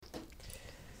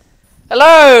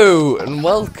Hello and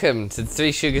welcome to the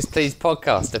Three Sugars Please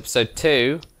podcast, episode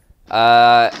 2.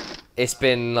 It's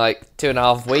been like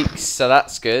 2.5 weeks, so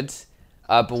that's good.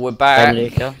 But we're back. Blame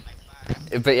Luca.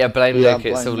 But yeah, blame Yeah, Luca.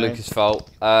 It's all blame me. Luca's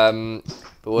fault. But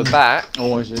we're back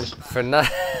Always is. for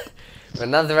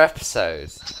another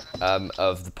episode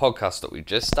of the podcast that we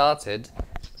just started,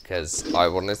 because I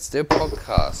wanted to do a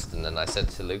podcast, and then I said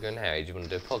to Luca and Harry, "Do you want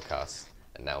to do a podcast?"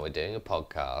 And now we're doing a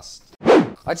podcast.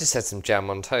 I just had some jam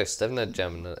on toast. I haven't had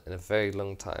jam in a very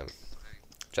long time.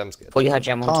 Jam's good. Well, you had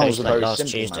jam on Carl's toast a like very last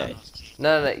simple Tuesday. man.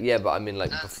 No, yeah, but I mean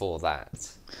like before that.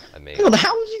 I mean, Hang on,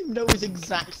 how do you know his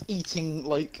exact eating,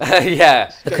 like...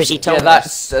 yeah, Because he told yeah,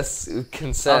 us that's after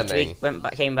concerning. we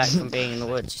came back from being in the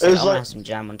woods. He It said, was "I want to like, have some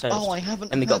jam on toast." Oh, I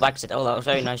haven't and we got had- back and said, "Oh, that was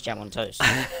very nice jam on toast."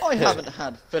 I haven't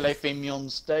had filet mignon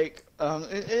steak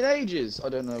in ages. I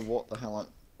don't know what the hell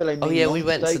filet mignon Oh yeah, we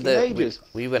went to steak in the ages.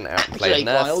 we went out and played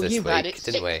Like, Nerf well, this you've had week, it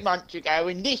didn't 6 we? months ago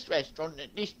in this restaurant.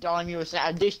 At this time, you were sat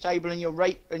at this table, and your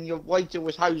waiter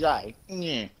was Jose.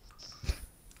 Yeah.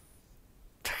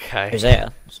 Okay.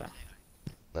 Hosea. So.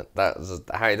 That was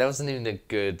Harry. That wasn't even a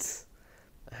good.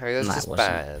 Harry, that was No, it just wasn't.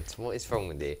 bad. What is wrong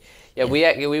with you? Yeah,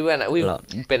 we've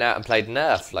Look. been out and played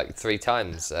Nerf like 3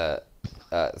 times. 3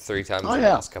 times Oh, in the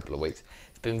yeah. last couple of weeks.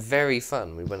 It's been very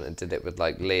fun. We went and did it with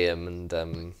like Liam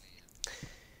and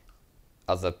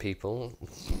other people,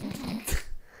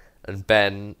 and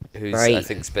Ben, who's I Right.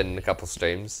 think's been in a couple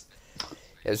streams.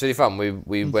 It was really fun.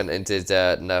 We went and did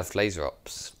Nerf laser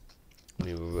ops.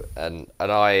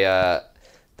 I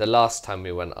the last time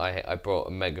we went, I brought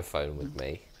a megaphone with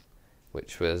me,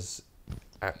 which was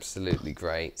absolutely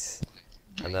great.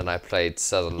 And then I played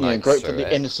Southern Yeah, Nights great for through the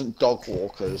it innocent dog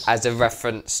walkers. as a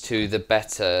reference to the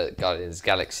better Guardians of the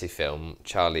Galaxy film.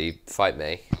 Charlie, fight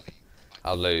me.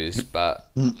 I'll lose,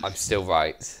 but I'm still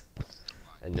right,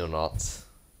 and you're not.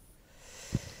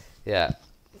 Yeah.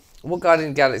 What Guardians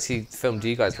of the Galaxy film do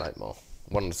you guys like more?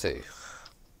 1 or 2?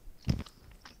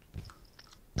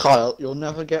 Kyle, you'll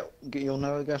never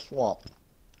guess what.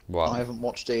 What? I haven't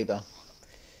watched either.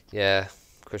 Yeah,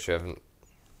 of course you haven't.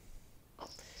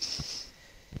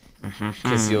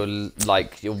 Because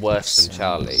you're worse than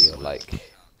Charlie. You're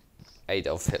like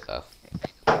Adolf Hitler.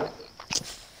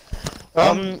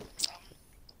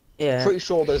 Yeah. Pretty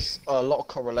sure there's a lot of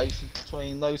correlation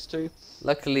between those two.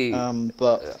 Luckily,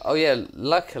 But oh yeah,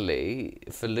 luckily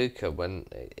for Luca, when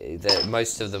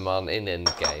most of them aren't in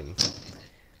Endgame.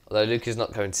 Although Luca's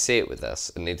not going to see it with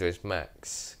us, and neither is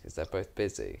Max, because they're both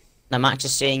busy. Now Max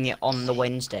is seeing it on the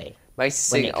Wednesday. Max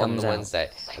is When seeing it it on comes the out. Wednesday,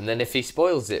 and then if he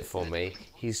spoils it for me,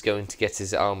 he's going to get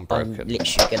his arm I'm broken.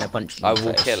 literally gonna punch him. I in the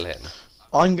will face. kill him.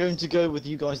 I'm going to go with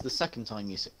you guys the second time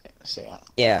you see it.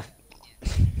 Yeah.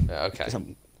 Yeah, okay.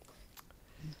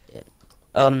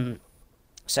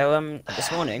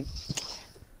 This morning,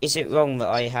 is it wrong that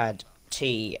I had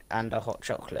tea and a hot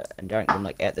chocolate and drank them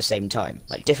like at the same time,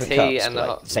 like different Tea cups, and but, a like,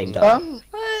 hot- the same time?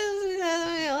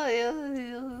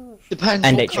 Depends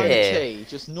And what it's kind yeah. of tea.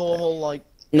 Just normal, like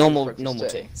Normal breakfast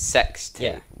tea. Sex tea.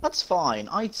 Yeah. That's fine.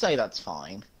 I'd say that's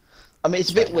fine. I mean,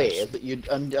 it's a bit weird that you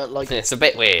and like. It's a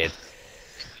bit weird.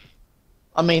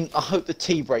 I mean, I hope the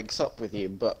tea breaks up with you,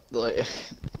 but like,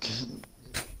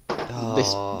 Oh.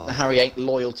 this Harry ain't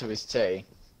loyal to his tea.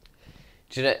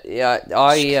 Do you know? Yeah,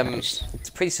 I Christ. it's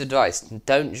a piece of advice.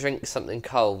 Don't drink something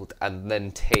cold and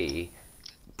then tea,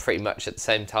 pretty much at the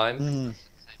same time.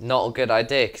 Not a good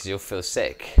idea because you'll feel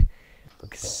sick.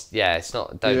 Because yeah, it's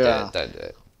not. Don't do Yeah. it. Don't do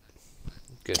it.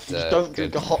 Good. Just don't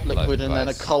drink good a hot life liquid and then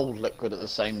a advice. cold liquid at the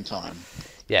same time.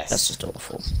 Yes. That's just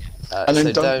awful. And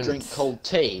then so don't drink cold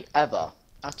tea ever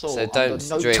at all. So under don't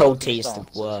no drink- Cold tea is the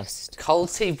circumstance. worst. cold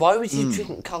tea. Why would you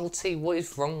drink cold tea? What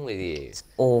is wrong with you?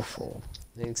 Awful.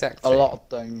 Exactly. A lot of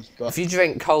things, but If you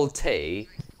drink cold tea,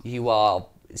 you are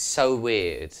so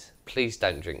weird. Please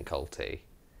don't drink cold tea.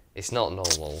 It's not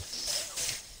normal.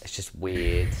 It's just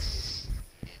weird.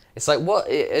 It's like, what?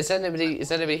 Is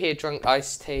anybody here drunk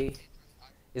iced tea?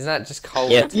 Isn't that just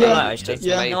cold? Yeah, Yeah, I like iced tea. It's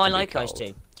yeah. made No, I to be like iced cold.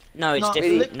 tea. No, it's No,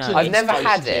 different. Lipton No, is I've never iced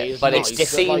had tea it, is but nice, it but, like-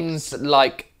 seems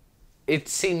like it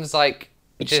seems like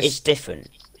it's just different.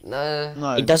 no.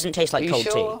 no, It doesn't taste Are like you cold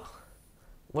sure? tea.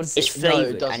 What is It's it? No, it flavoured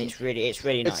and doesn't. it's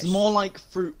really nice. it's more like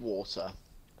fruit water,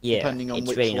 yeah, depending on it's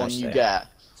which really one nice you though. get,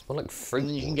 It's more like fruit. and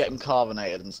then you can water. get them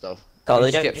carbonated and stuff. Oh, You they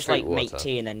just don't get just fruit like make water.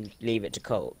 tea and then leave it to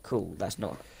cool. That's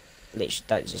not. Literally,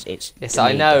 that's just it's. Yes, to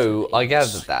I me, know. definitely I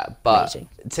gathered it's that, but amazing.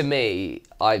 to me,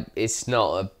 it's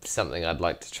not something I'd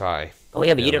like to try. Oh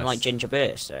yeah, to but be you don't like honest. ginger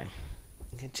beer, so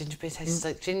Ginger beer tastes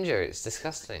like ginger. It's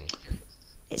disgusting.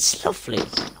 it's lovely. No,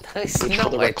 it's For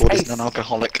not. the It record, tastes, is an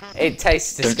alcoholic. it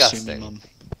tastes Don't sue me, disgusting. Mum.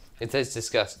 It tastes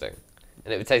disgusting,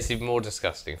 and it would taste even more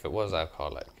disgusting if it was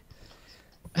alcoholic.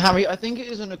 Harry, I think it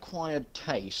is an acquired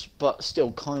taste, but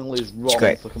still, Kyle is wrong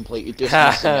great. for completely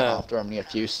dismissing it after only a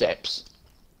few sips.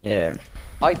 Yeah.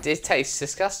 It tastes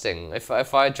disgusting. If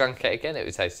I drank it again, it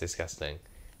would taste disgusting.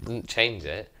 Doesn't change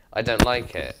it. I don't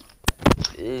like it.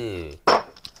 Ew.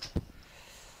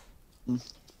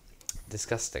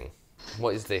 Disgusting.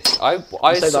 What is this? I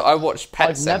watched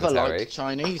Pet I've never Sematary liked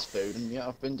Chinese food, and yet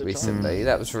I've been to China. recently.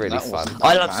 That was really That fun. wasn't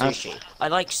I that love bad. sushi. I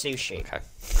like sushi. Okay.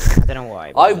 I don't know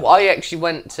why. I actually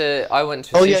went to a Oh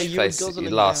sushi yeah, you were place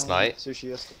guzzling last down night sushi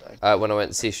yesterday. when I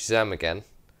went to Shazam again,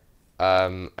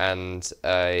 and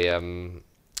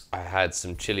I had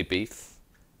some chili beef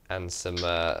and some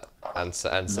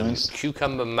some Nice.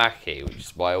 cucumber maki, which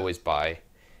is what I always buy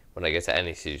when I go to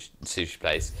any sushi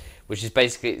place. Which is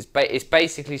basically it's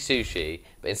basically sushi,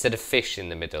 but instead of fish in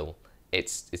the middle,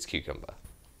 it's cucumber,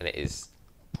 and it is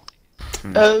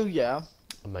Oh yeah,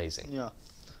 amazing. yeah.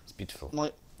 It's beautiful.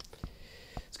 Like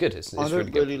It's good. It's I don't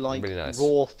really really good. like Really nice.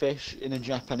 raw fish in a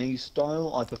Japanese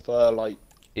style. I prefer like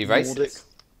You Nordic racist?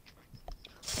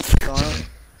 style.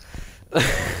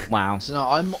 Wow. So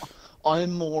no,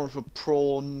 I'm more of a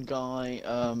prawn guy.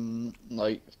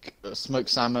 Like smoked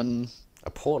salmon. A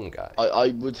porn guy. I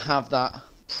would have that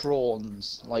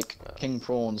prawns, like king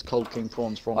prawns, cold king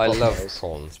prawns from I love cocktails.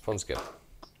 prawns. Prawns good.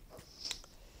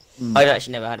 I've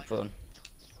actually never had a prawn.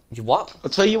 You what? I'll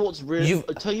tell you what's really. You've-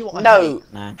 I'll tell you what. I No.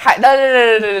 hate. No.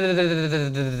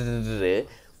 No.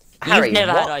 Harry, You've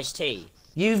never what? had iced tea.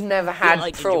 You've never had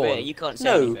like ginger beer, prawn. you can't say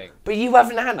no, anything. but you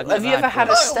haven't had. I've Have you never ever had had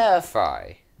a prawn. stir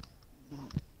fry?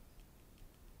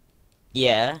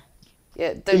 Yeah.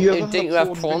 Yeah. Don't you you, ever don't had you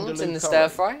have prawn prawns in vindaloo the curry? stir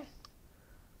fry?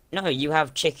 No, you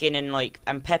have chicken and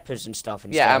and peppers and stuff.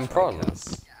 And Yeah, stir and fry.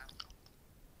 prawns.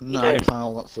 No, don't.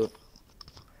 pal, that's a.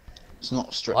 It's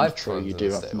not strictly I've true. You prawns do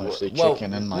in have the stir- mostly well,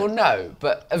 chicken and like. Well, no,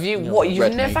 but have you? No, What? You've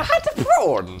red never meat. had a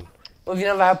prawn? Well, have you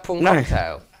never had prawn No.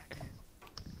 cocktail?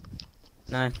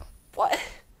 No. What?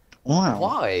 Wow.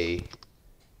 Why?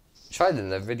 Try them.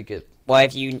 They're really good. Why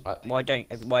have you? I- Why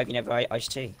have you never had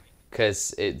iced tea?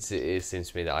 Because it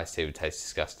seems to me that iced tea would taste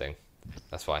disgusting.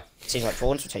 That's why. It seems like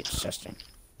prawns would taste disgusting.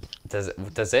 Does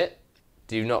it? Does it?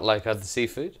 Do you not like other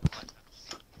seafood?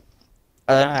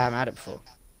 I don't know. I haven't had it before.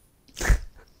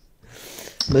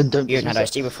 Then don't. You haven't had dismiss iced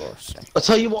it. tea before, so. I'll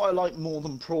tell you what I like more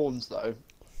than prawns though.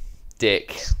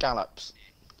 Dick. Scallops.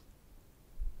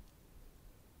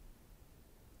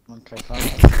 Okay,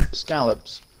 fine.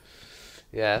 Scallops.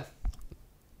 Yeah.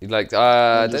 You like?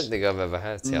 I don't just- think I've ever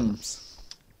had scallops.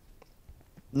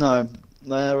 No,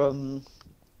 they're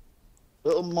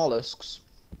little mollusks,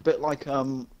 a bit like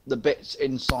the bits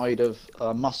inside of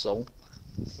a mussel,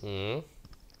 Mm.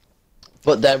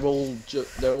 but they're all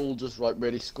just like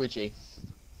really squidgy.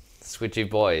 Squidgy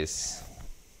boys.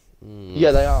 Mm.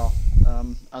 Yeah, they are.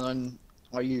 And then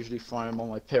I usually fry them on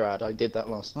my pirad. I did that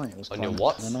last night. It was On quite your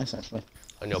what? nice actually.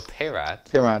 On your pirad.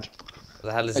 Pirad. What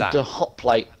the hell is It's that? a hot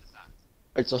plate.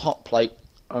 It's a hot plate,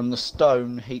 and the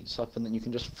stone heats up, and then you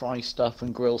can just fry stuff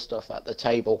and grill stuff at the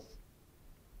table.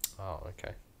 Oh,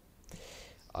 okay.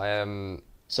 I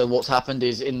So what's happened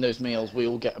is in those meals we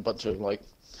all get a bunch of like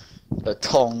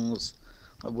tongs,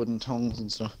 like wooden tongs and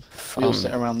stuff. We all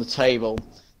sit around the table.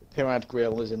 The pirad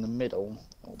grill is in the middle,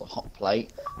 or the hot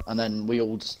plate, and then we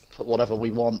all just put whatever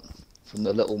we want from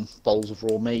the little bowls of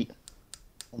raw meat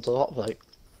onto the hot plate.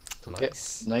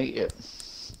 nice. And eat it.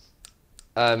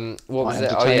 What was Quite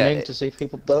it? Oh yeah. entertaining to see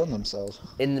people burn themselves.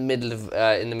 In the middle of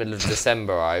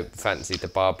December, I fancied a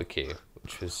barbecue,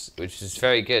 which was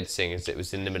very good, seeing as it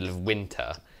was in the middle of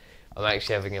winter. I'm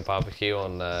actually having a barbecue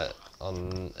on at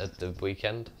the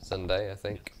weekend, Sunday, I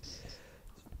think.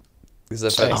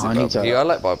 Because I fancy I need to- barbecue. I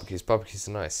like barbecues. Barbecues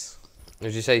are nice.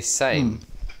 Would you say same?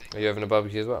 Are you having a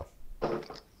barbecue as well?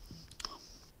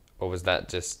 Or was that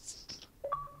just?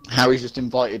 Harry's just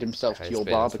invited himself to Harry's your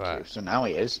been as barbecue, well. so now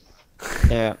he is.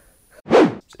 Yeah.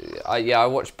 I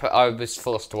watched. I was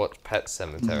forced to watch Pet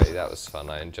Cemetery. That was fun.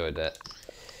 I enjoyed it.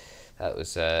 That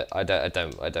was. I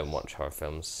don't watch horror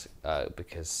films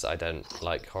because I don't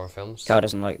like horror films. Carl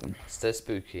doesn't like them. They're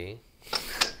spooky,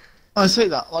 I say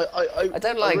that. Like, I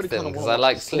don't like really them kinda 'cause wanna I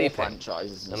like watch the Saw sleeping,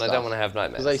 franchises and I don't want to have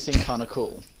nightmares. because they seem kind of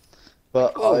cool.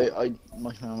 But Cool.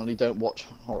 my family don't watch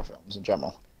horror films in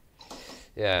general.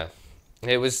 Yeah,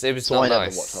 it was So not I never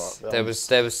nice. watch horror There was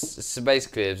so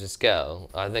basically there was this girl.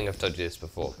 I think I've told you this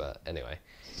before, but anyway,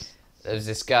 there was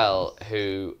this girl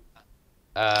who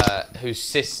whose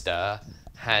sister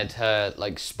had her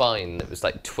like spine that was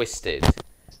like twisted,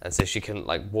 and so she couldn't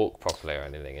like walk properly or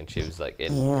anything, and she was like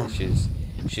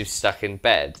she was stuck in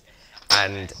bed,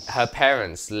 and her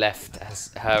parents left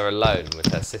her alone with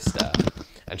her sister,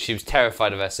 and she was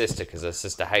terrified of her sister because her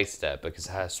sister hated her because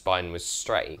her spine was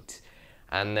straight,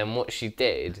 and then what she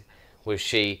did was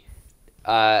she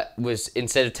was,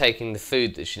 instead of taking the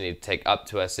food that she needed to take up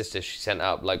to her sister, she sent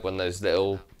up like one of those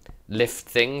little lift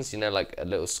things, you know, like a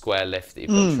little square lift that you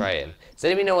put a tray in. Does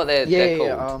anybody know what they're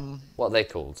called? What are they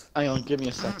called? Hang on, give me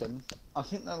a second. I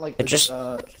think they're like. It just-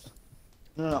 No,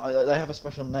 they have a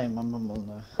special name. My mum will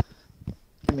know.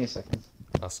 Give me a second.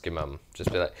 Ask your mum.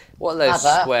 Just be like, what are those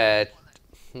Mother. square...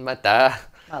 Mother.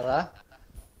 Mother.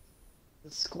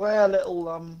 The square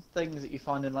little things that you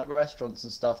find in like restaurants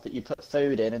and stuff that you put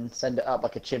food in and send it up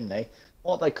like a chimney.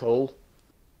 What are they called?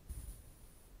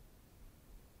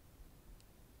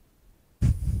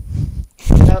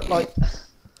 You know, like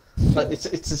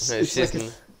it's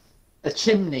like a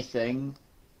chimney thing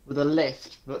with a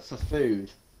lift, but for food.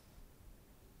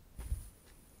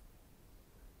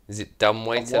 Is it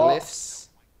dumbwaiter what? lifts?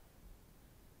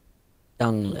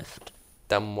 Dung lift.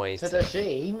 Dumbwaiter.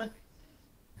 Tagine.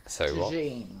 So what?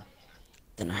 Tagine.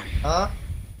 Dunno. Huh?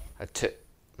 Oh,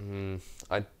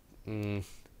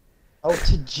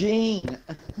 Tagine.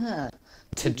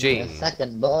 Tagine. A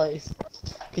second, boys.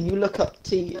 Can you look up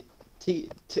Tagine?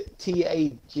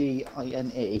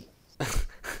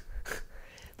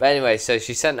 But anyway, so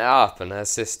she sent it up, and her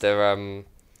sister and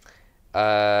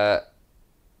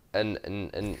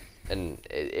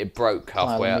it broke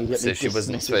halfway up, so she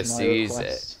wasn't supposed to use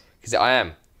it, because I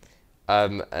am,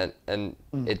 and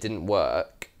it didn't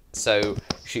work. So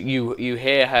you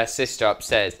hear her sister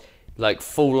upstairs, like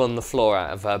fall on the floor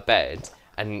out of her bed,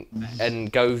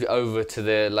 and go over to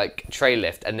the like tray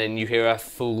lift, and then you hear her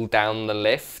fall down the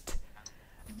lift,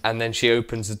 and then she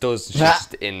opens the doors and she's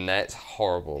just in there. It's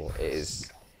horrible. It is.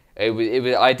 It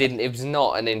was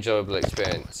not an enjoyable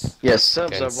experience. Yes,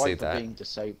 serves Going are to see right for that. being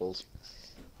disabled.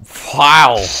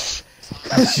 Wow!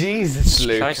 Jesus,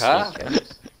 Christ, Luca. Luca.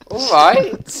 All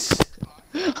right.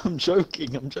 I'm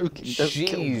joking. Don't kill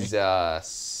me.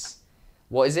 Jesus.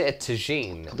 What is it? A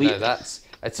tagine? No, that's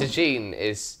a tagine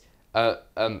is let's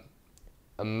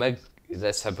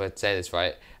hope I say this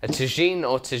right. A tagine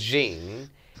or tagine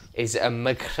is a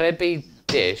Maghrebi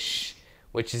dish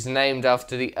which is named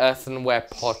after the earthenware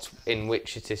pot in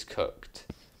which it is cooked.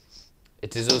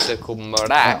 It is also called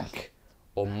marak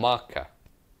or marka.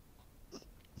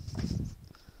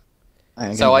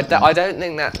 So I don't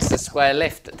think that's a square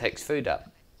lift that takes food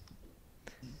up.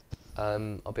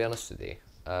 I'll be honest with you.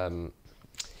 But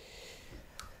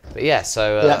yeah,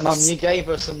 so... yeah, Mum, you gave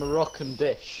us a Moroccan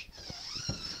dish.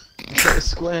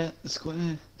 It's got the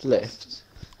square lift,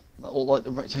 or like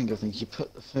the rectangle things. You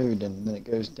put the food in, and then it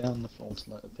goes down the floor to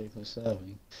like the people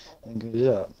serving, and goes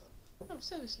up. Oh,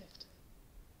 service lift.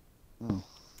 Oh.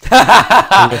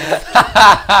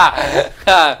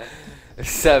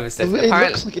 Service lift. It Apparently,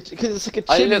 looks like because it's like a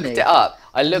I chimney. looked it up.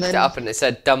 I looked then- it up and it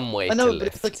said dumbwaiter I know, but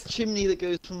lift. it's like a chimney that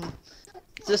goes from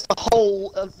just a hole,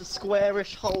 the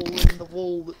squarish hole in the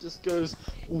wall that just goes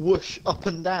whoosh up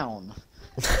and down.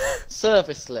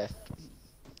 Service lift.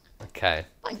 Okay.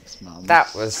 Thanks, Mum.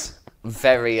 That was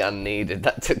very unneeded.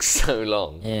 That took so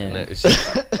long. Yeah. And it was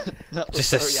just, That was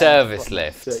just a very service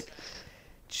lift. anticlimactic.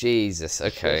 Jesus.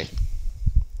 Okay.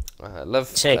 I love.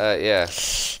 Sick. Yeah.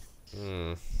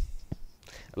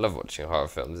 I love watching horror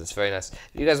films. It's very nice. Have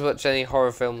you guys watched any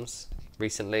horror films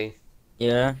recently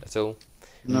Yeah. at all?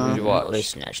 No. What did you Not watch?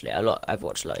 recently, actually. I've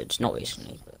watched loads. Not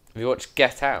recently, but Have you watched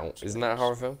Get Out? Isn't that a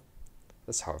horror film?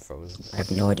 That's a horror film, isn't it? I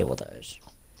have no idea what that is.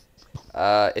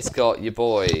 It's got your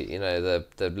boy, you know,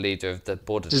 the leader of the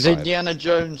border Does tribe. Indiana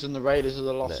Jones and the Raiders of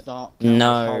the Lost Ark?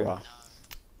 No.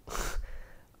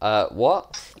 Horror?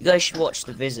 What? You guys should watch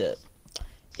The Visit.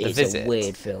 It's Visit? a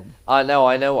weird film. I know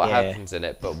what Yeah. happens in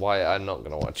it, but why? I'm not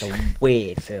gonna watch It's it. a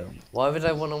weird film. Why would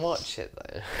I want to watch it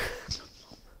though?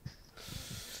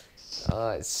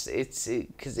 It's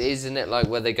because isn't it like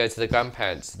where they go to the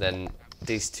grandparents, then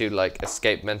these two like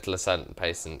escaped mental asylum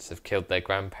patients have killed their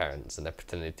grandparents and they're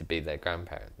pretending to be their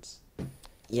grandparents.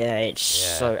 Yeah, it's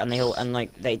Yeah. so, and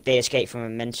they escape from a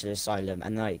mental asylum,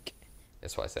 and like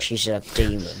That's what I said. she's a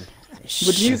demon. It's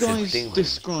Would you It's a guys demon.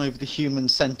 describe the human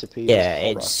centipede Yeah, as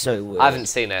horror? it's so weird. I haven't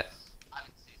seen it.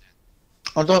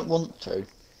 I don't want to.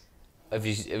 Have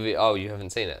you? Oh, you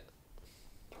haven't seen it.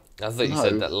 I thought you No.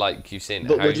 said that like you've seen it.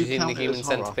 But Have would you you seen the count it Human as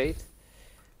horror? Centipede?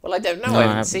 Well, I don't know. No, I I haven't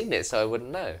haven't. seen it, so I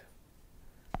wouldn't know.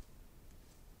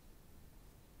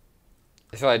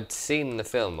 If I'd seen the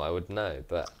film, I would know,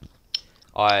 but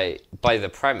by the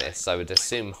premise, I would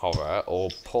assume horror or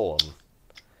porn,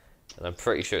 and I'm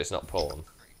pretty sure it's not porn.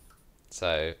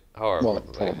 So horror, Well, it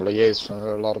probably. probably is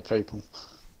for a lot of people.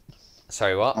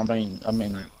 Sorry, what? I mean, a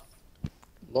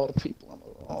lot of people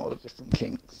have a lot of different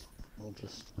kinks. We'll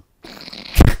just...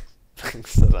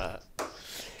 Thanks for that.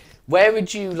 Where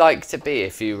would you like to be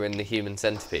if you were in the human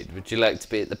centipede? Would you like to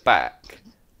be at the back,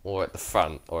 or at the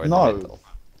front, or in the No. middle?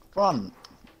 Front.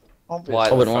 Obviously. Why?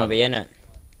 I wouldn't want to front? be in it.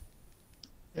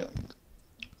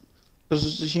 Because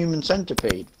it's a human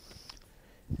centipede.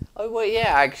 Oh well, yeah.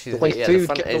 Actually, The way yeah, the food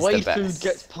front the is way the best. food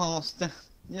gets passed down.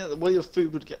 Yeah, the way your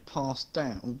food would get passed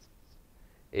down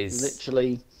Is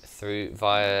literally through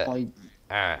via by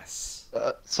ass.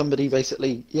 somebody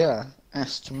basically,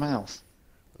 ass to mouth.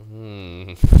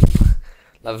 Hmm.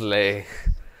 Lovely.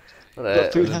 What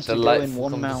But food a has to go delightful in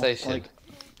one mouth. conversation. Like,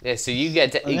 Yeah, so you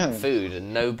get to I know. eat food,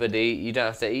 and you don't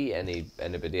have to eat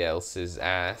anybody else's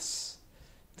ass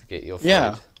to get your food.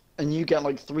 yeah, and you get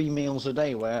like 3 meals a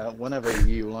day where whenever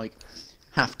you like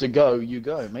have to go, you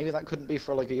go. Maybe that couldn't be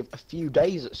for like a few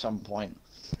days at some point,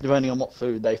 depending on what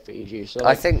food they feed you. So I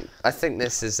like, think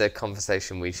this is a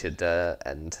conversation we should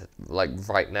end like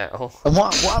right now. and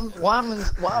what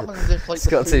happens if like It's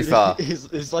the got too food far.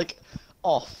 is like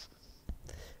off?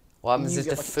 What happens You if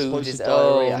get, the like, food explosive is?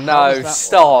 diarrhea. Oh How no! does that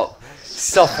Stop!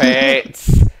 Stop it!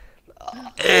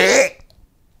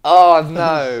 Oh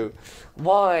no!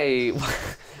 Why?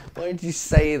 Why did you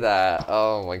say that?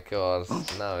 Oh my god!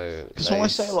 No. So I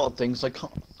say a lot of things.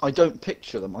 I don't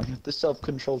picture them. I have the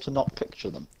self-control to not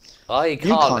picture them. I You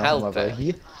can't help however.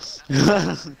 it.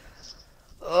 You-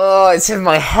 Oh, it's in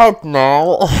my head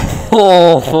now.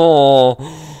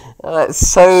 Oh, that's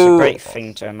so. It's a great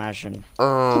thing to imagine.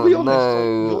 Oh To be honest,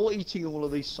 no. like, you're eating all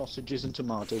of these sausages and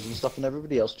tomatoes and stuff, and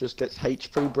everybody else just gets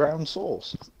HP brown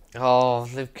sauce. Oh,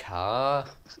 Luca.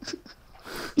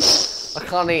 I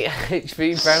can't eat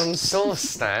HB brown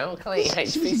sauce now. I can't eat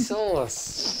HB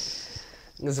sauce.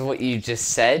 That's what you just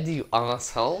said, you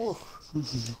asshole.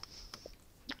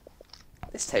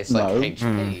 This tastes like No.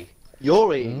 HB.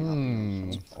 You're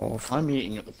eating. Awful. I'm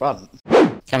eating at the front.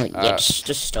 Can we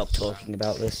just stop talking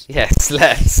about this? Yes,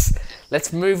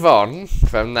 let's move on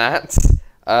from that.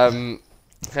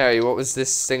 Harry, what was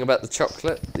this thing about the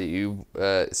chocolate that you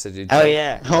said you? Oh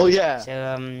yeah. Oh yeah.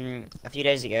 So a few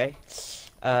days ago,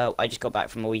 I just got back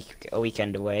from a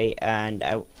weekend away, and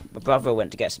my brother went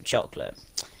to get some chocolate,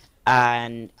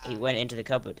 and he went into the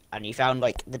cupboard, and he found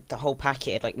like the whole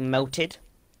packet had like melted,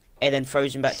 and then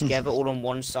frozen back together all on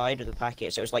one side of the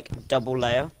packet, so it was like double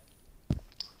layer,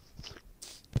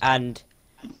 and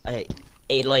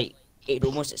it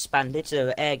almost expanded, so there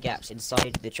were air gaps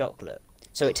inside the chocolate,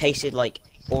 so it tasted like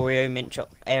Oreo mint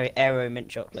Aero mint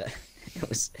chocolate.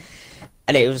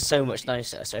 It was so much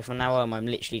nicer. So from now on, I'm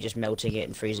literally just melting it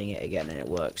and freezing it again, and it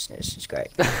works. It's great.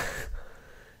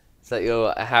 Is that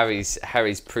your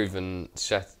Harry's proven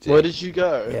strategy? Where did you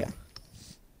go?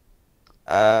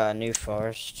 Yeah. New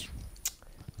Forest.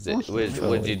 Is it,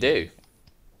 what did you do?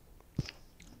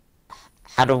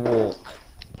 Had a walk.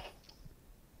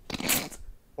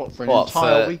 What, for an What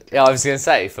entire for? week? Yeah, I was gonna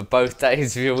say for both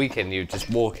days of your weekend, you were just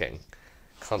walking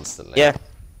constantly. Yeah.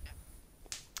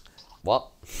 What?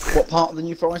 What part of the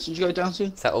New Forest did you go down to?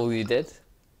 Is that all you did?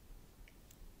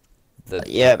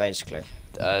 Yeah, basically.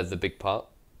 The big part.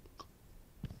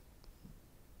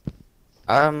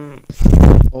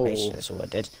 Basically that's all I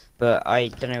did. But I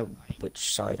don't know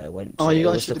which side I went to. Oh, you It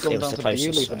guys was should have the- gone it was down the to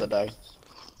closest Bewley for the side. day.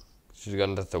 Should have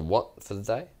gone to the what for the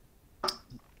day?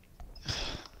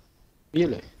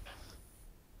 Bewley?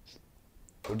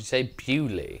 What did you say,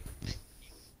 Bewley?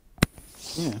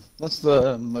 Yeah, that's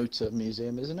the motor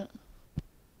museum, isn't it?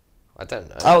 I don't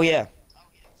know. Oh yeah.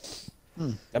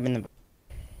 Hmm. I'm in the.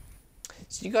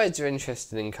 So you guys are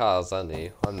interested in cars, aren't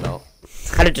you? I'm not.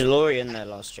 Had a DeLorean there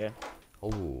last year. Oh,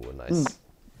 nice.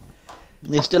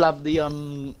 They still have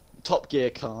the Top Gear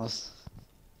cars.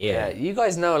 Yeah, Yeah. you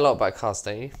guys know a lot about cars,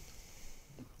 don't you?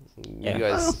 Yeah. You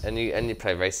guys and you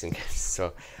play racing games as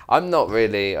well. I'm not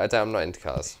really. I'm not into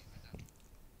cars.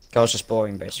 Cars just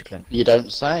boring, basically. You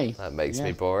don't say. That makes me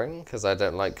Yeah. boring because I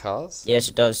don't like cars. Yes,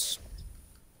 it does.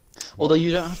 Although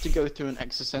you don't have to go through an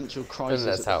existential crisis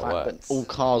that's at the how it fact works. that all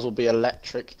cars will be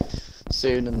electric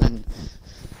soon, and then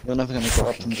you're never going to go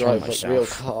up and kill drive like myself. real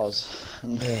cars.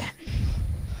 Yeah.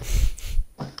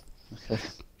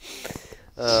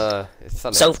 It's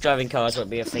funny. Self-driving cars won't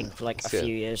be a thing for like a It's good.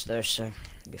 few years though, so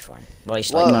it'll be fine. Well, at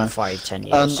least Well, like no. 5-10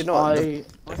 years. you know what, I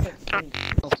don't think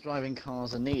self-driving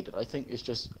cars are needed. I think it's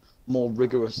just more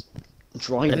rigorous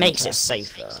driving. It makes it tests.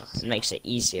 safer. It makes it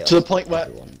easier. To the point for where-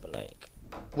 everyone, but like,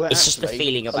 Where It's just the actually,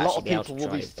 feeling of a lot actually of being able to people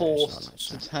will be drive there, it's not forced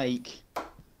nice. to take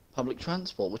public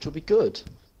transport, which will be good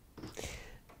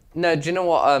No, do you know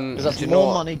what? because that's do you know more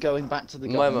what money going back to the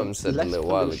my government. mum said a less little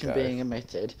while pollution ago? being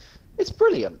emitted. It's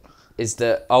brilliant. Is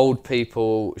that old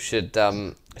people should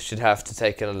have to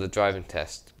take another driving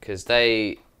test because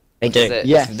they do. they're,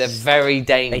 Yes. they're very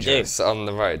dangerous on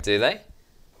the road. Do they?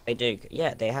 They do.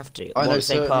 Yeah, they have to. I know Once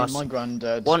they certainly pass, my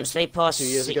granddad. once they pass 2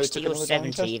 years ago 60 took or another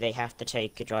driving 70, test. they have to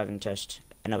take a driving test,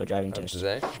 another driving test,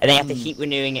 Today. and they have to keep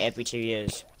renewing it every 2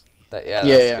 years. Yeah, Yeah, that's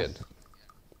yeah. good.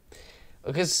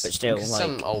 Because, But still, because like-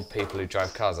 some old people who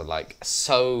drive cars are like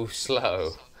so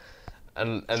slow,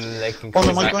 and then they can. Oh no,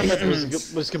 cause my accidents.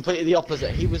 granddad was completely the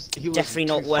opposite. He was Definitely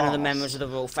not too one of the fast. members of the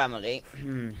royal family.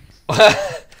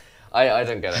 I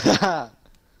don't get it.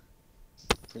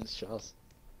 Prince Charles.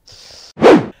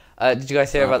 Did you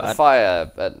guys hear about the I-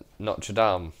 fire at Notre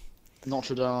Dame?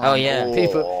 Notre Dame. Oh, yeah.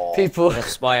 People. The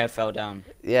spire fell down.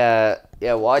 Yeah.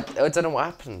 Well, I don't know what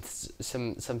happened.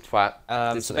 Some twat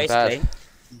did So something basically,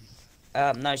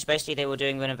 bad. no, so basically they were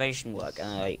doing renovation work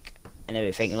and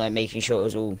everything, like making sure it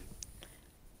was all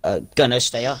gonna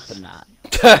stay up and that.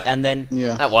 And then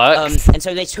Yeah. That works. and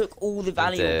so they took all the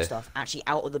valuable dear. stuff actually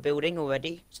out of the building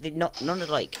already. So they none of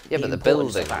like Yeah, but the important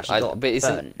building. stuff actually got But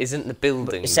burnt. isn't the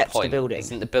building except the point? building.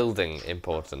 Isn't the building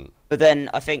important? But then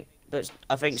I think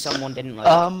someone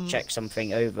didn't check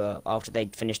something over after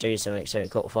they'd finished doing something, so it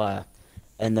caught fire.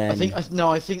 And then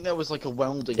I think there was like a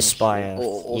welding The issue spire,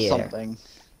 or yeah. something.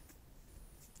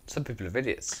 Some people are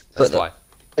idiots. But That's the- why.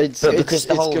 but because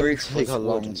the whole gonna roof take was a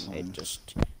long wooden, time. it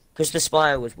just because the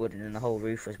spire was wooden and the whole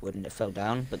roof was wooden, it fell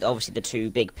down. But obviously the two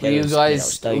big Were you pillars,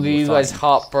 guys stone were you were guys fine.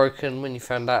 heartbroken when you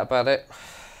found out about it?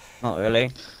 Not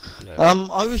really. I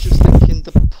was just thinking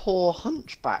the poor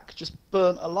hunchback just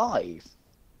burnt alive.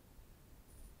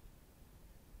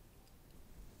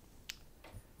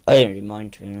 I didn't really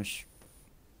mind, to be honest.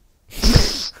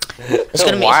 It's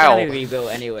gonna Wow. be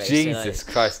rebuilt anyway. Jesus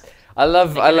Christ. I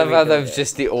love They're gonna how there rebuild was it.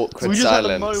 just the awkward We just had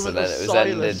a silence moment and then of it was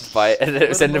ended silence. by Harry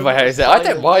moment saying, of I don't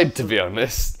silence. mind to be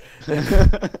honest.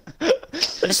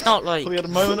 But it's not like We had a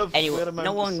moment of. we anyway. had a moment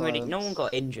No of one really, silence. no one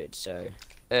got injured, so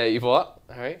You what,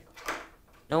 Harry?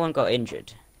 no one got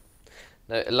injured.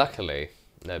 No, luckily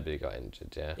nobody got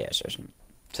injured, yeah. Yeah, so it's not.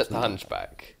 Except the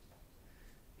hunchback.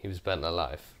 He was burnt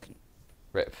alive.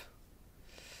 Rip.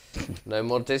 No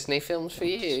more Disney films for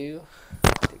you,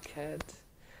 dickhead.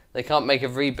 They can't make a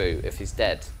reboot if he's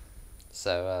dead.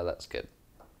 So that's good.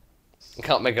 You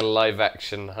can't make a live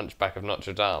action Hunchback of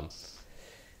Notre Dame.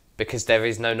 Because there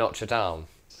is no Notre Dame.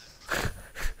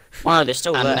 Well, they're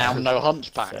still And there. now no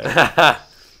hunchback. So,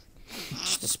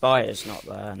 just the spire's not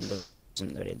there and the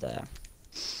isn't really there.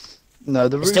 No,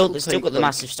 the roof It's still, will it's still take, got the like-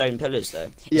 massive stone pillars though.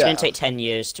 It's Yeah. going to take 10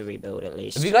 years to rebuild at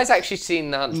least. Have you guys actually seen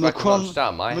the Hunchback of Notre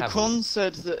Dame? I haven't. Macron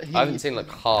said that he. I haven't seen like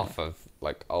half of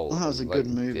like old That was a like, good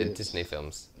movie. Disney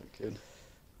films. Good.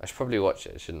 I should probably watch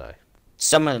it, shouldn't I?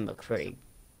 Some of them are pretty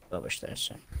rubbish there,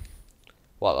 so.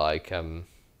 What like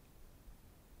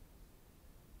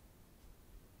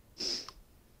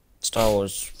Star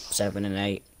Wars 7 and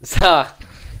 8. well,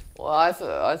 I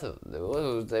thought they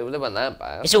weren't that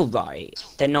bad. It's alright.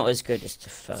 They're not as good as the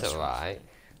first It's one. alright.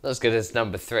 Not as good as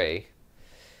number 3,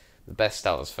 the best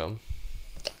Star Wars film.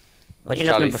 What do you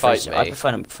love Charlie, number fight 5? I me.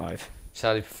 prefer number 5.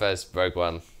 Charlie prefers Rogue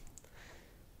One.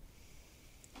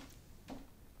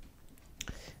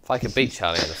 If I could beat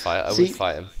Charlie in a fight, I See- would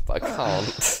fight him, but I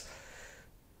can't.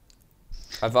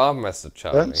 I've arm wrestled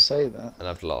Charlie, Don't say that. and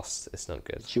I've lost. It's not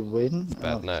good. Did you win?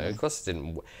 Bad. No, Okay. of course I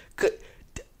didn't.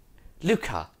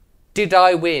 Luca, did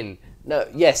I win? No.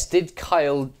 Yes. Did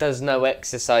Kyle does no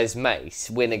exercise mace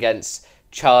win against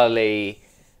Charlie?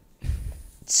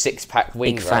 Six-pack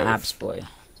wing Big fat row? abs boy.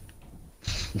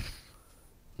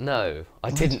 No,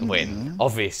 I didn't win.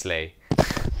 Obviously.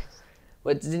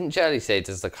 Well, didn't Charlie say he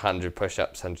does like 100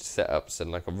 push-ups, 100 sit-ups,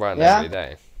 and like a run Yeah. every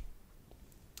day?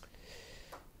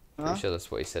 Pretty sure that's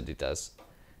what he said he does.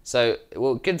 So,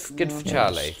 well, good for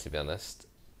Charlie, to be honest.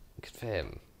 Good for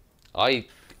him. I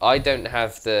don't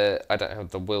have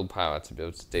the willpower to be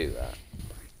able to do that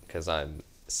because I'm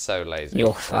so lazy.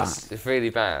 You're fat. It's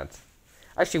really bad.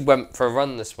 I actually went for a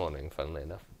run this morning, funnily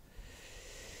enough.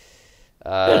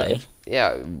 Really?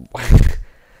 Yeah.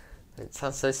 It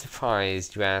sounds so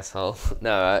surprised, you asshole.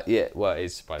 No, yeah, well, it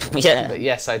is surprising. Yeah. But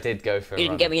yes, I did go for a You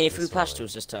run didn't get me any this fruit morning.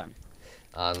 pastels this time.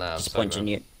 Oh, no, I'm so Disappointing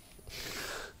bad. you.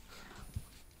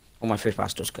 All my fruit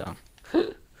pastels gone.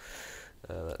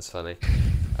 That's funny.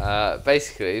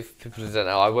 Basically, if people don't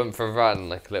know, I went for a run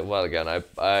like a little while ago, and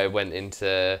I went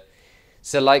into...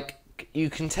 So, like, you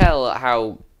can tell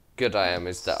how good I am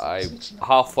is that I,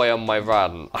 halfway on my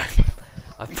run,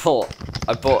 I bought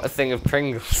a thing of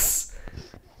Pringles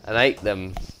and ate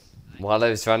them while I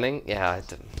was running. Yeah, I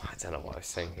don't know what I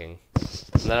was thinking.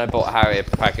 And then I bought Harry a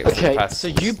packet of Okay, pastas so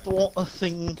you bought a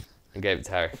thing and gave it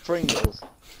to Harry. of Pringles,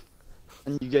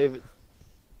 and you gave it.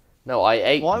 No, I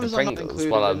ate Why the was I not Pringles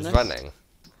included while I in was this? running.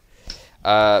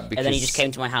 And then he just Because-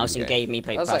 came to my house and Okay. gave me I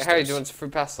plate was pastels. like, Harry, do you want some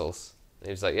fruit pastels? And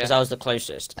he was like, Because yeah, I was the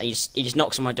closest. He just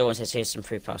knocks on my door and says, "Here's some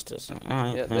fruit pastas." All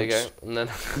right, yeah, there you go. thanks. And then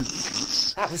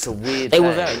that was a weird They day.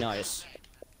 were very nice.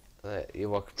 You're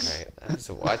welcome, mate.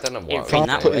 I don't know It what. Been Can't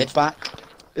that put weird. his back.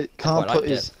 It can't quite put liked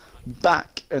his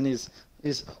back and his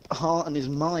heart and his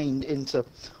mind into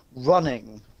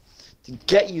running to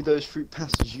get you those fruit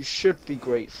passes. You should be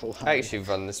grateful. I Harry. actually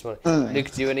run this morning. Mm.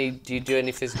 Luke, do you do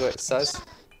any physical exercise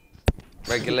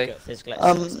regularly? Got physical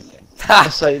Um, exercise, okay. I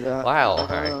say that. Wow,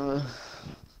 Harry.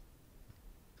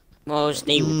 Well, his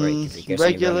knee will break if he goes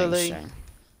regularly. Any running,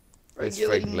 It's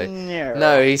regularly. No,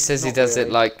 No, he says he not does it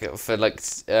really. like for like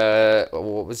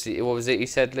what was it you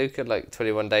said, Luca? Like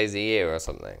 21 days a year or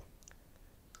something.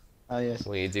 Oh yes.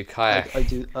 When you do kayak. I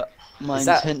do. My Is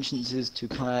that- intentions is to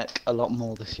kayak a lot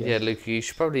more this year. Yeah, Luca, you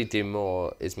should probably do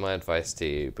more. Is my advice to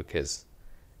you, because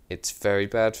it's very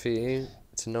bad for you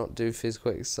to not do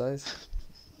physical exercise.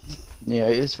 Yeah,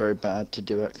 it is very bad to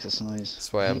do exercise.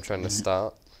 That's why I'm trying to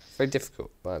start. Very difficult,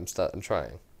 but I'm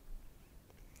trying.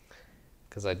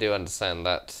 Because I do understand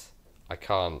that I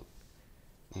can't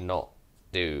not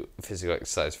do physical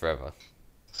exercise forever.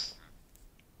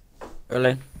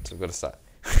 Really? So I've got to start.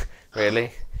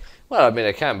 Really? Well, I mean,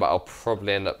 I can, but I'll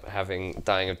probably end up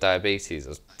dying of diabetes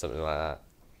or something like that.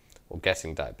 Or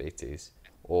getting diabetes.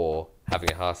 Or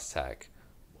having a heart attack.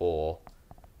 Or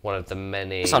one of the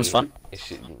many... Sounds fun.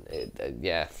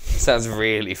 Yeah, sounds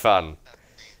really fun.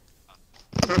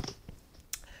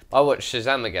 I watched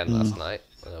Shazam again last night.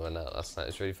 When I went out last night, it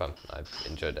was really fun. I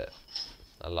enjoyed it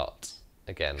a lot.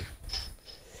 Again.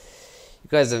 You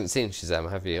guys haven't seen Shazam,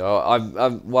 have you?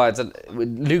 Oh, well, I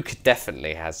don't, Luke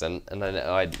definitely hasn't, and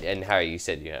and Harry, you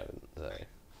said you haven't. So.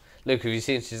 Luke, have you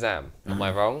seen Shazam? Am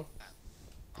I wrong?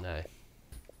 No.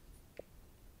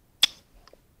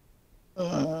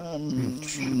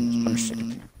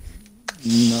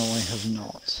 No, I have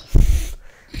not.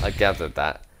 I gathered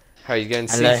that. How are you going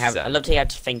to see I Shazam? loved how you had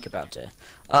to think about it.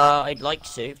 I'd like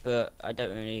to, but I don't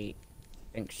really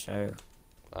think so.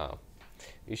 Oh,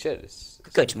 you should. It's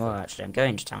Go tomorrow, actually. I'm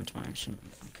going to town tomorrow. So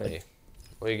Are you?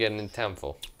 What are you getting in town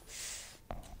for?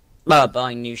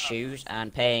 buying new shoes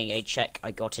and paying a check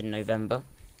I got in November.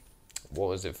 What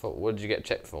was it for? What did you get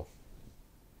checked for?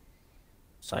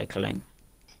 Cycling.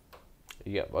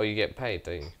 You get paid,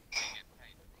 don't you?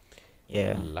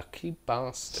 Yeah. Lucky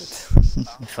bastard.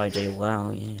 If I do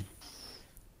well, yeah.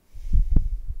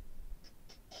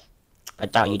 I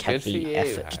doubt Well, you'd have good for the you,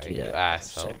 effort to Harry, do you that.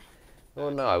 asshole. So. Oh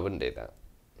no, I wouldn't do that.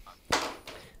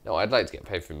 No, I'd like to get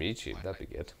paid from YouTube. That'd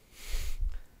be good.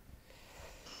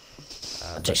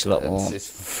 That takes a lot more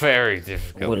It's very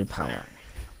difficult. willpower.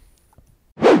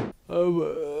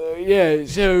 Yeah.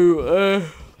 So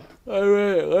I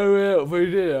went out for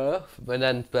dinner for my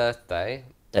nan's birthday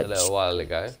a little while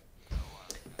ago,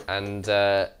 and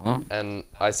and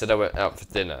I said I went out for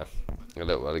dinner a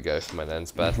little while ago for my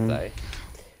nan's birthday,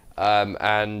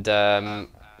 and the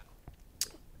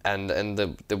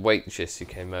waitress who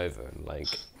came over and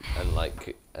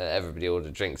everybody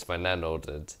ordered drinks. My nan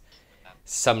ordered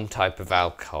some type of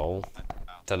alcohol,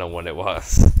 don't know what it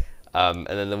was, and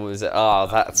then the woman was like, "Oh,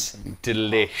 that's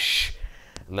delish,"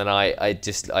 and then I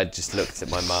just looked at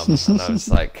my mum and I was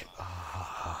like,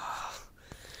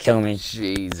 Kill me.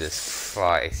 Jesus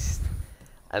Christ.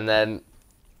 And then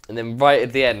right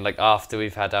at the end, like after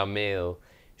we've had our meal,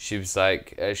 she was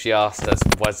like, she asked us,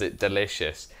 was it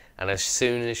delicious? And as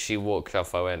soon as she walked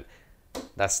off, I went,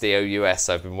 that's the OUS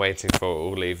I've been waiting for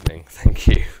all evening. Thank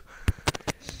you.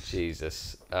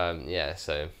 Jesus. Yeah,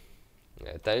 so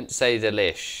yeah, don't say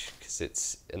delish, because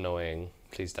it's annoying.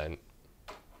 Please don't.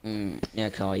 Yeah,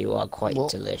 Carl, you are quite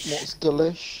delish. What's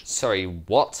delish? Sorry,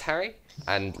 what, Harry?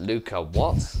 And Luca,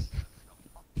 what?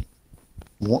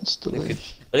 What's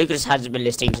delish? Lucas hasn't been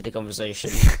listening to the conversation.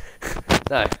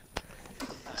 No.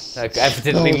 No,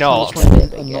 evidently No, I was not. trying to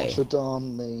find a Okay. Notre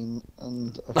Dame meme,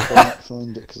 and I can't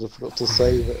find it because I forgot to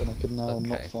save it, and I can now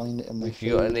not Okay. find it in my Have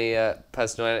you got feed. any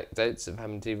personal anecdotes of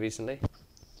having to recently?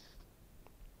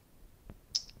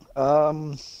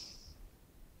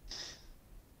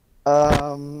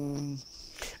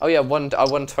 Oh yeah, I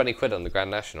won 20 quid on the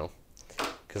Grand National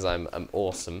because I'm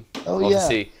awesome. Oh,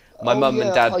 Obviously, my mum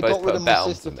and dad I both got put rid a of bet my on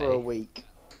sister for for a me. week.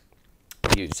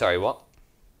 Sorry, what?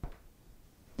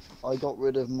 I got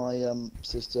rid of my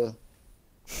sister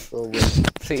for a week.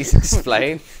 Please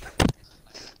explain.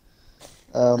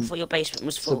 I thought your basement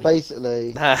was So full.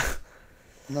 basically, Ah,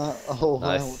 no. Oh,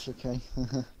 Nice. ouch. Okay.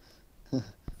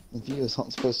 The viewers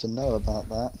aren't supposed to know about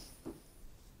that.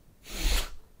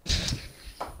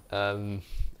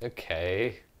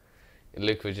 okay.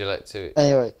 Luke, would you like to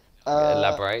Anyway,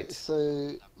 elaborate?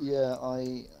 So yeah,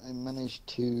 I managed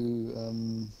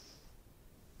to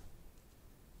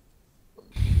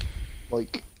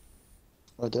like,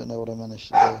 I don't know what I managed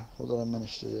to do. What did I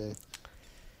manage to do?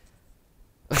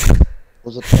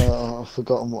 Was it? I've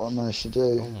forgotten what I managed to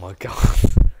do. Oh my god.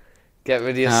 Get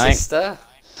rid of your Alright. sister?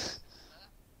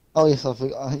 Oh yes, I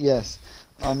forgot. Yes,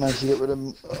 I managed to get rid of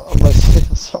my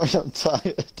sister. Sorry, I'm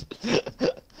tired.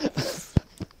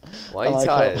 Why are And you I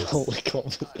tired? can't hold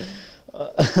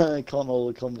the I can't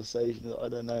hold the conversation. I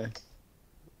don't know.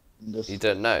 I'm just, You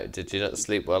don't know. Did you not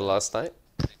sleep well last night?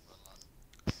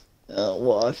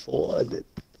 what I thought I did.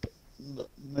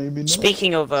 Maybe not.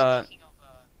 Speaking of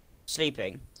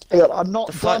sleeping, Hang on, I'm not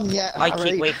the fuck. done yet, I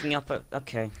Harry. keep waking up at.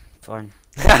 Okay, fine.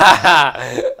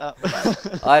 I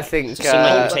think. Just seemed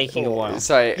like you were taking a while.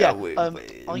 Sorry. Yeah, I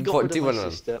what got rid do you of my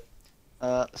want? sister.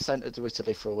 Sent her to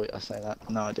Italy for a week. I say that.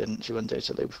 No, I didn't. She went to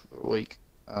Italy for a week.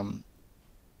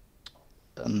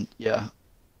 And yeah,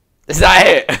 Is that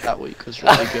it? that week was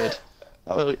really good.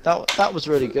 That was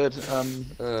really good.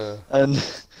 And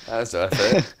That's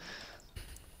worth it.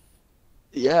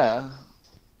 yeah,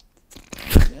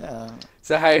 yeah.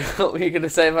 So, how? What were you gonna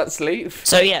say about sleep?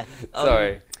 So yeah.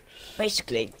 Sorry.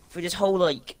 Basically, for this whole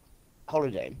like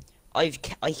holiday, I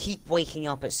keep waking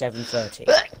up at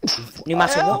 7:30. No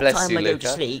matter what Bless time you, I go to Luca.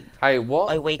 sleep, Hey,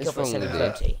 what? I wake is up at wrong with you?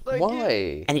 7:30,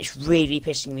 Why? and it's really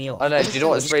pissing me off. I know. Do you know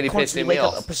what's just really constantly pissing me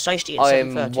wake up off? precisely at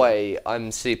 7:30.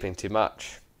 I'm sleeping too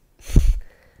much.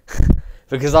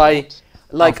 Because I,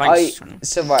 like, thanks.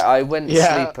 so right, I went to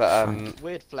Yeah. sleep at,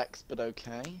 Weird flex, but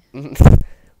okay.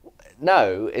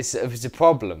 no, it was a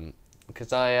problem.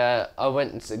 Because I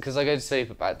went, because I go to sleep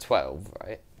about 12,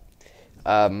 right?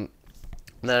 And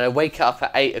then I wake up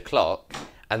at 8 o'clock,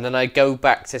 and then I go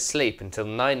back to sleep until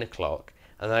 9 o'clock,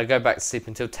 and then I go back to sleep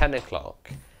until 10 o'clock,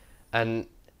 and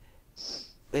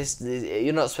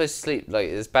you're not supposed to sleep, like,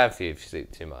 it's bad for you if you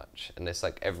sleep too much, and it's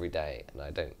like every day, and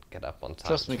I don't get up on time.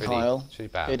 Trust me, It's really, Kyle. it's really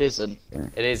bad. It isn't.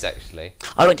 It is actually.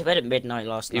 I went to bed at midnight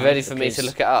last night. You ready for me to because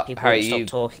look it up? People Harry, wouldn't you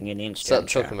stop talking in the Instagram start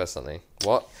chat. talking about something.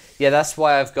 What? Yeah, that's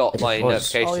why I've got It my was.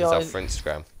 notifications Oh, yeah, off for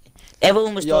Instagram.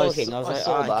 Everyone was Yeah, I talking. saw- I was I like,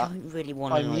 saw oh, I that. don't really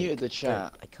want I to. muted the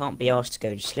chat. I can't be asked to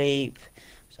go to sleep,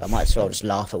 so I might as well just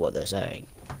laugh at what they're saying.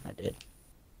 I did.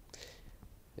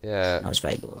 I Yeah. was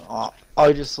very bored.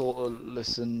 I just sort of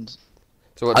listened.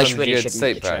 So what I time did you really go to should mute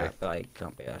sleep, the Barry? chat, but I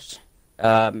can't be asked.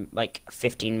 Like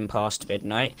 15 past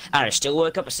midnight, and I still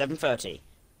woke up at 7:30.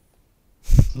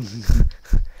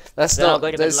 That's Then I'll not. go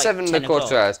to bed There's like 7 and 10 a quarter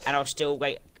o'clock, hours. and I'll still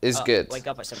wake Good. wake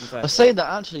up at 7:30. I say that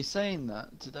actually saying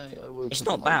that today. I woke It's up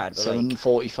not at bad, but, like-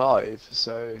 7:45.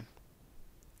 So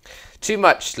Too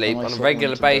much sleep And I on a sort of regular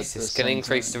went to bed at basis the can same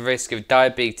increase time. the risk of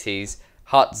diabetes,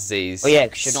 heart disease, Oh yeah,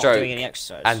 because you're not stroke, doing any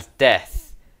exercise. and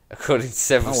death, according to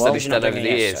several Oh, well. studies You're not done doing over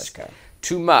the any years. exercise, Kyle.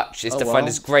 Too much is Oh, defined well.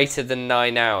 as greater than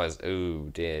 9 hours. Ooh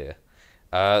dear.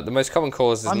 The most common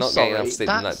cause is I'm not sorry, getting enough sleep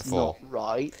the night that's before, not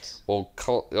right. or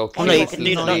Oh no, you got can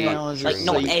do that. 9 Not, hours like of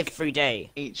not sleep every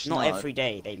day. each Not night. every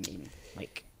day. They mean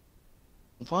like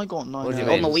If I got 9 What do you hours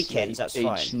mean? on the of weekends. sleep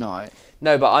That's each fine. night,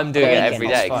 No, but I'm doing it weekend, every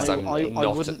that's day because fine. I'm I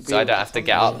not, wouldn't so I be don't able have to to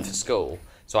get up function. for school.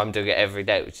 So I'm doing it every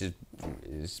day, which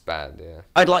is bad. Yeah.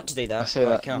 I'd like to do I that. say but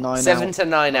I that can't. 9 7 hours, to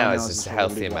 9 9 hours hours is a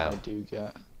probably healthy what amount. I do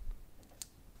get.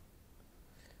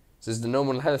 So is the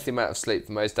normal healthy amount of sleep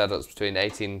for most adults between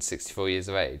 18 and 64 years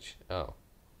of age? Oh.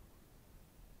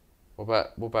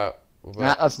 What about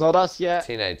Nah, that's not us yet.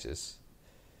 teenagers?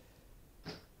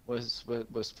 We're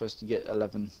supposed to get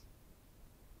 11,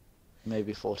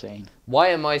 maybe 14. Why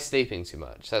am I sleeping too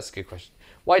much? That's a good question.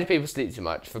 Why do people sleep too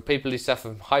much? For people who suffer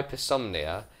from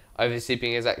hypersomnia,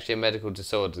 oversleeping is actually a medical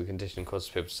disorder. The condition causes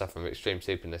people to suffer from extreme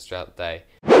sleepiness throughout the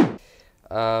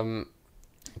day.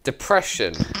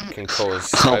 Depression can cause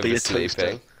I'll be a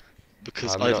oversleeping.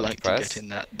 Because I'm I'd not like depressed. to get in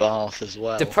that bath as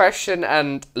well. Depression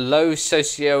and low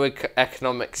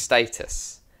socioeconomic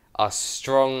status are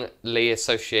strongly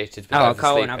associated with Oh,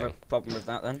 Carl won't oversleeping. have a problem with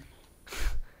that then.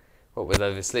 What, with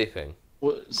oversleeping?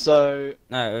 So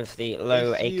No, with the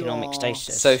low If you economic are-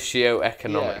 status.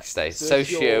 Socioeconomic yeah, status. so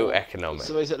if you're- Socioeconomic.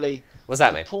 So basically, What's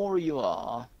that the mean? poorer you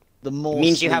are, the more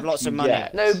Means you have sleep lots of you money.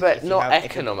 get. No, but If you not have- if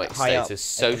you're economic high up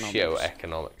status. economics.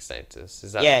 Socio-economic status.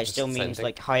 Is that Yeah, it just still the same means thing?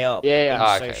 like high up. Yeah, yeah. in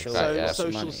Ah, okay, social, right, So yeah.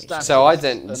 social money. status. So I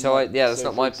don't. and So I. not- Yeah, that's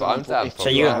so not for my. I'm example, that if So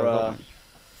you have a are, problem.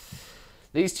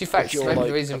 These two factors you're may be the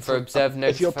like reason a for pro- observed no.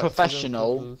 if you're factors of-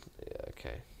 professional- Yeah,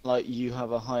 okay. like you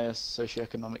have a higher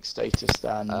socioeconomic status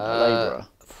than a Uh, labourer.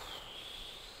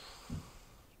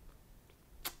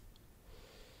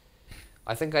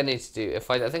 I think I need to do.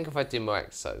 I think if I do more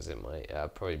exercise, it might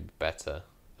probably be better.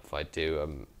 If I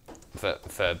do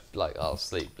for like I'll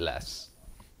sleep less.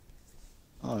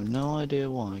 Oh, no idea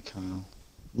why, Kyle.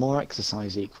 More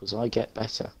exercise equals I get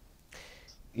better.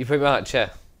 You pretty much,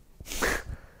 yeah.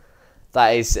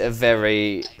 That is a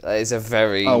very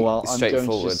Oh well, I'm going to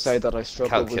straightforward. just say that I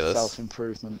struggle with calculus.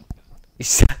 self-improvement.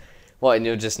 What, and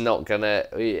you're just not gonna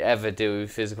ever do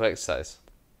physical exercise?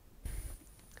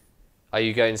 Are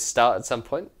you going to start at some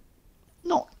point?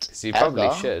 Not. Because you probably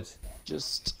ever, should.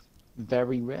 Just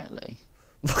very rarely.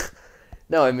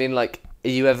 No, I mean, like, are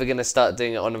you ever going to start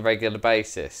doing it on a regular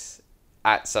basis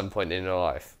at some point in your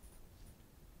life?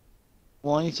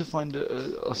 Well, I need to find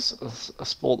a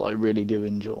sport that I really do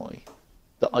enjoy,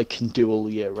 that I can do all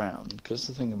year round. Because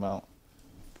the thing about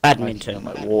Badminton.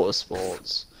 like water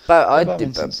sports. But I do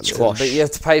badminton's badminton, squash. but you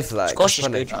have to pay for that. Squash is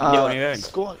It's good. You funny. can do it on your own.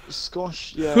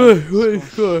 Squash, yeah.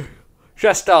 Squash.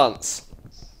 Just dance.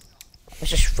 Let's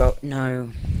just throw.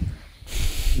 No.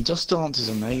 Just Dance is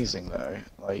amazing though.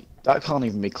 Like that can't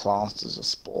even be classed as a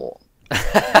sport.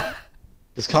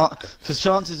 Because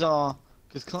chances are,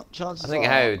 I think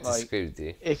Harry would disagree with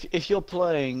you. if you're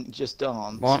playing Just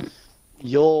Dance, What?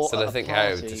 you're So I at a think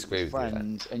Harry would party disagree with with you there.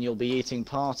 friends and you'll be eating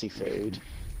party food.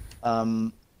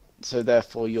 So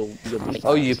therefore you'll be.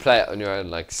 Oh, fat. you play it on your own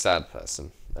like a sad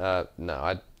person. No,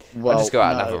 I'd Well, just go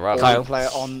out and no, have a run. or Kyle. we play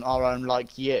it on our own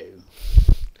like you.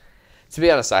 To be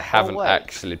honest, I haven't wait.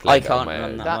 actually I played it on can't my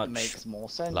run own. that That much. makes more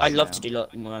sense. Like I'd love now. to do lot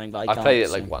running, but I I can't. played it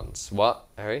so- like once. What,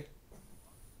 Harry?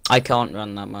 I can't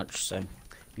run that much, so.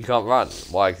 You can't run.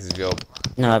 Why? Because of your...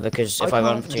 No, because if I I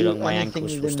run can't for too do long, my anything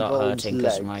ankles that will start involves hurting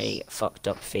because of legs. my fucked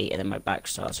up feet, and then my back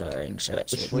starts hurting. So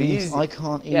it's. Which Well, you- means I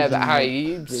can't even. Yeah, but Harry,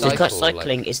 you do- cycle, Because like,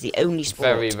 cycling is the only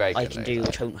very sport I can regularly. do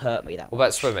which won't hurt me that What much.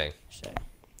 about swimming? So.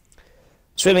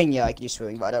 Swimming, yeah, I can do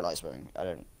swimming, but I don't like swimming. I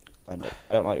don't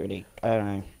like really. I don't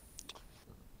know.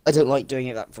 I don't like doing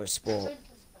it that for a sport.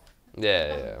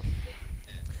 Yeah.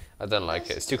 I don't like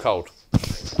it. It's too cold.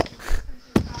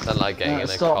 I don't like getting in a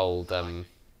stop. cold. I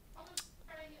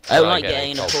don't like getting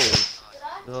getting in a cold.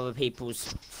 pool with other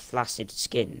people's flaccid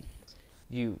skin.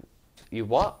 You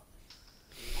what?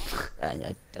 I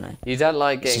don't know. You don't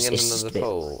like It's getting just- in it's another just a bit-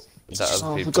 pool it's that just-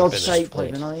 other Oh, people for have God's been in? sake,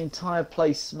 Peyton, the entire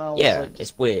place smells Yeah, like.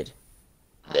 it's weird.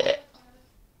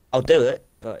 I'll do it,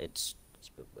 but it's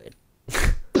a bit weird.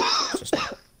 it's just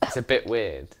It's a bit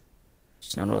weird.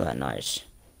 it's not all that nice.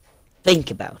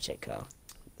 Think about it, Carl.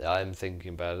 I'm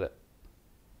thinking about it.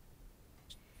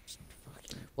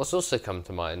 What's also come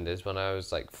to mind is when I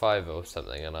was like 5 or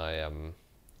something, and I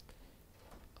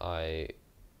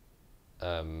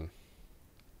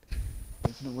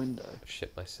Open a window.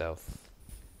 shit myself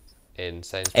in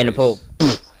Sainsbury's. In a pool.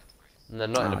 No,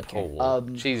 not in Ah, a okay. pool.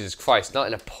 Jesus Christ, not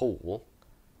in a pool.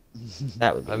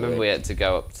 That would be I remember weird. we had to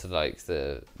go up to like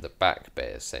the back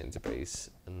bit of Sainsbury's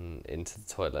and into the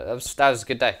toilet. That was a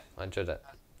good day. I enjoyed it.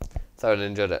 Thoroughly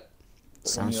enjoyed it.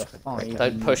 Sounds You're great. fine.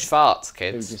 Don't push farts, Food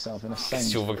kids. yourself in a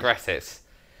 'Cause you'll sink. regret it.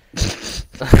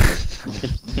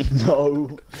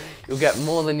 No. You'll get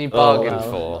more than you bargained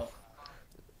wow.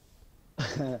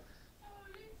 for.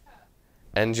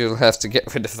 And you'll have to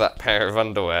get rid of that pair of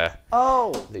underwear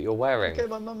Oh. that you're wearing. Okay,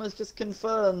 my mum has just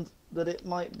confirmed that it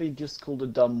might be just called a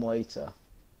dumb waiter.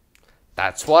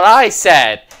 That's what I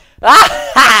said!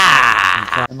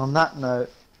 And on that note,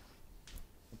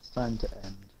 it's time to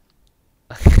end.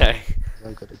 Okay.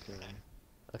 I've got to go.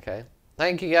 Okay.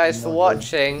 Thank you guys for Lovely.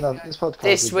 watching No, this podcast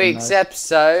this has been week's nice.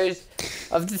 episode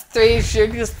of the Three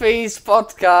Sugars Please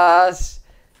podcast.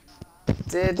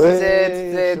 Three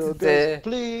sugars,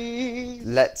 please.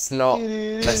 Let's not.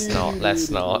 Let's stop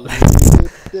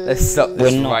We're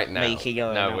this not right now. making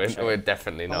our No, outro. we're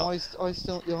definitely Oh, not. I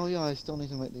still need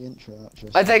to make the intro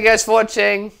actually. I thank you guys for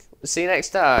watching. See you next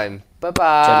time. Bye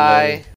bye.